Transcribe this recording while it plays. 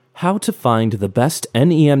How to find the best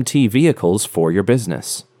NEMT vehicles for your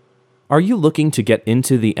business. Are you looking to get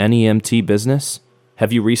into the NEMT business?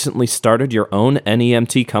 Have you recently started your own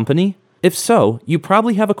NEMT company? If so, you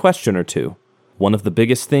probably have a question or two. One of the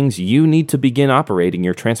biggest things you need to begin operating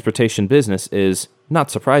your transportation business is,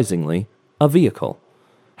 not surprisingly, a vehicle.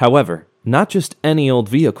 However, not just any old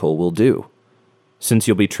vehicle will do. Since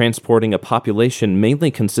you'll be transporting a population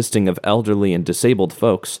mainly consisting of elderly and disabled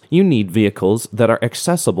folks, you need vehicles that are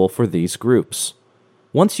accessible for these groups.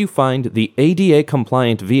 Once you find the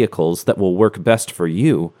ADA-compliant vehicles that will work best for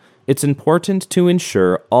you, it's important to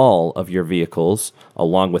insure all of your vehicles,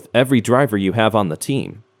 along with every driver you have on the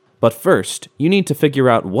team. But first, you need to figure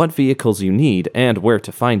out what vehicles you need and where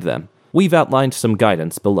to find them. We've outlined some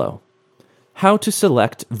guidance below. How to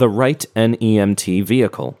select the right NEMT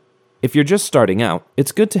vehicle. If you're just starting out,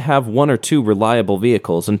 it's good to have one or two reliable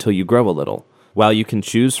vehicles until you grow a little. While you can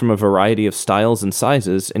choose from a variety of styles and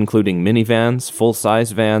sizes, including minivans,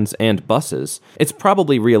 full-size vans, and buses, it's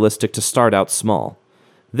probably realistic to start out small.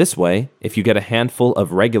 This way, if you get a handful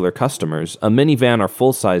of regular customers, a minivan or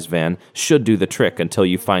full-size van should do the trick until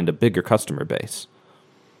you find a bigger customer base.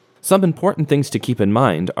 Some important things to keep in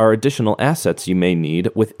mind are additional assets you may need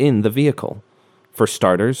within the vehicle. For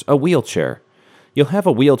starters, a wheelchair. You'll have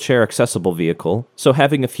a wheelchair-accessible vehicle, so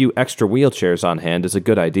having a few extra wheelchairs on hand is a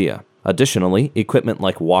good idea. Additionally, equipment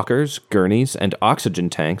like walkers, gurneys, and oxygen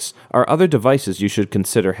tanks are other devices you should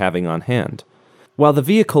consider having on hand. While the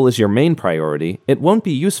vehicle is your main priority, it won't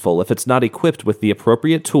be useful if it's not equipped with the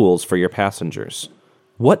appropriate tools for your passengers.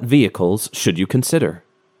 What vehicles should you consider?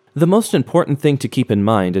 The most important thing to keep in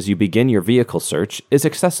mind as you begin your vehicle search is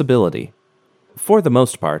accessibility. For the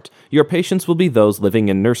most part, your patients will be those living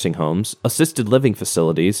in nursing homes, assisted living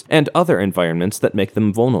facilities, and other environments that make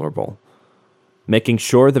them vulnerable. Making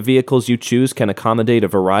sure the vehicles you choose can accommodate a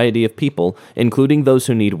variety of people, including those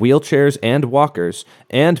who need wheelchairs and walkers,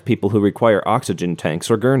 and people who require oxygen tanks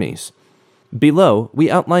or gurneys. Below, we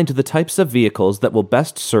outlined the types of vehicles that will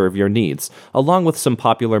best serve your needs, along with some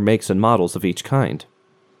popular makes and models of each kind.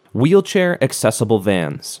 Wheelchair-accessible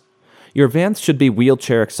vans. Your vans should be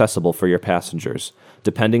wheelchair accessible for your passengers.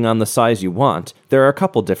 Depending on the size you want, there are a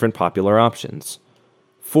couple different popular options.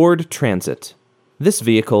 Ford Transit. This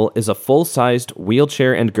vehicle is a full-sized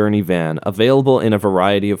wheelchair and gurney van available in a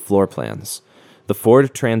variety of floor plans. The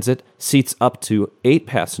Ford Transit seats up to 8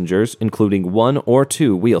 passengers, including 1 or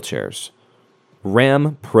 2 wheelchairs.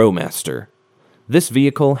 Ram ProMaster. This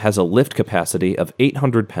vehicle has a lift capacity of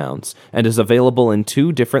 800 pounds and is available in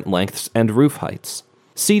 2 different lengths and roof heights.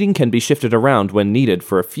 Seating can be shifted around when needed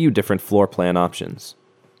for a few different floor plan options.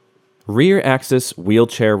 Rear axis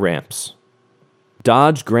wheelchair ramps.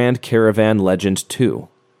 Dodge Grand Caravan Legend 2.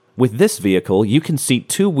 With this vehicle, you can seat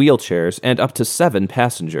 2 wheelchairs and up to 7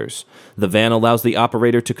 passengers. The van allows the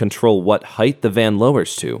operator to control what height the van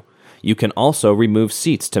lowers to. You can also remove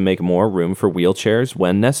seats to make more room for wheelchairs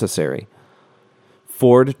when necessary.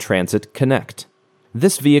 Ford Transit Connect.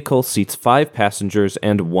 This vehicle seats 5 passengers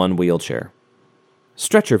and 1 wheelchair.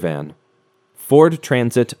 Stretcher van. Ford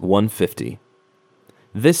Transit 150.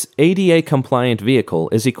 This ADA-compliant vehicle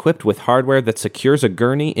is equipped with hardware that secures a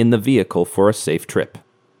gurney in the vehicle for a safe trip.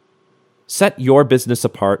 Set your business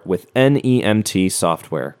apart with NEMT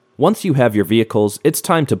software. Once you have your vehicles, it's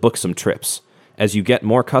time to book some trips. As you get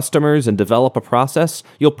more customers and develop a process,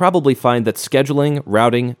 you'll probably find that scheduling,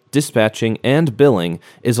 routing, dispatching, and billing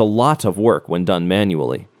is a lot of work when done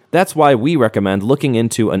manually. That's why we recommend looking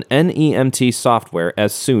into an NEMT software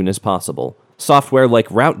as soon as possible. Software like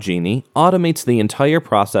RouteGenie automates the entire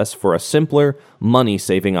process for a simpler,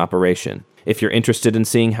 money-saving operation. If you're interested in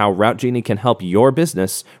seeing how RouteGenie can help your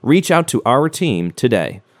business, reach out to our team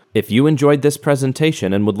today. If you enjoyed this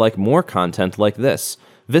presentation and would like more content like this,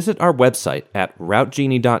 visit our website at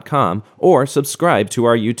routegenie.com or subscribe to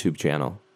our YouTube channel.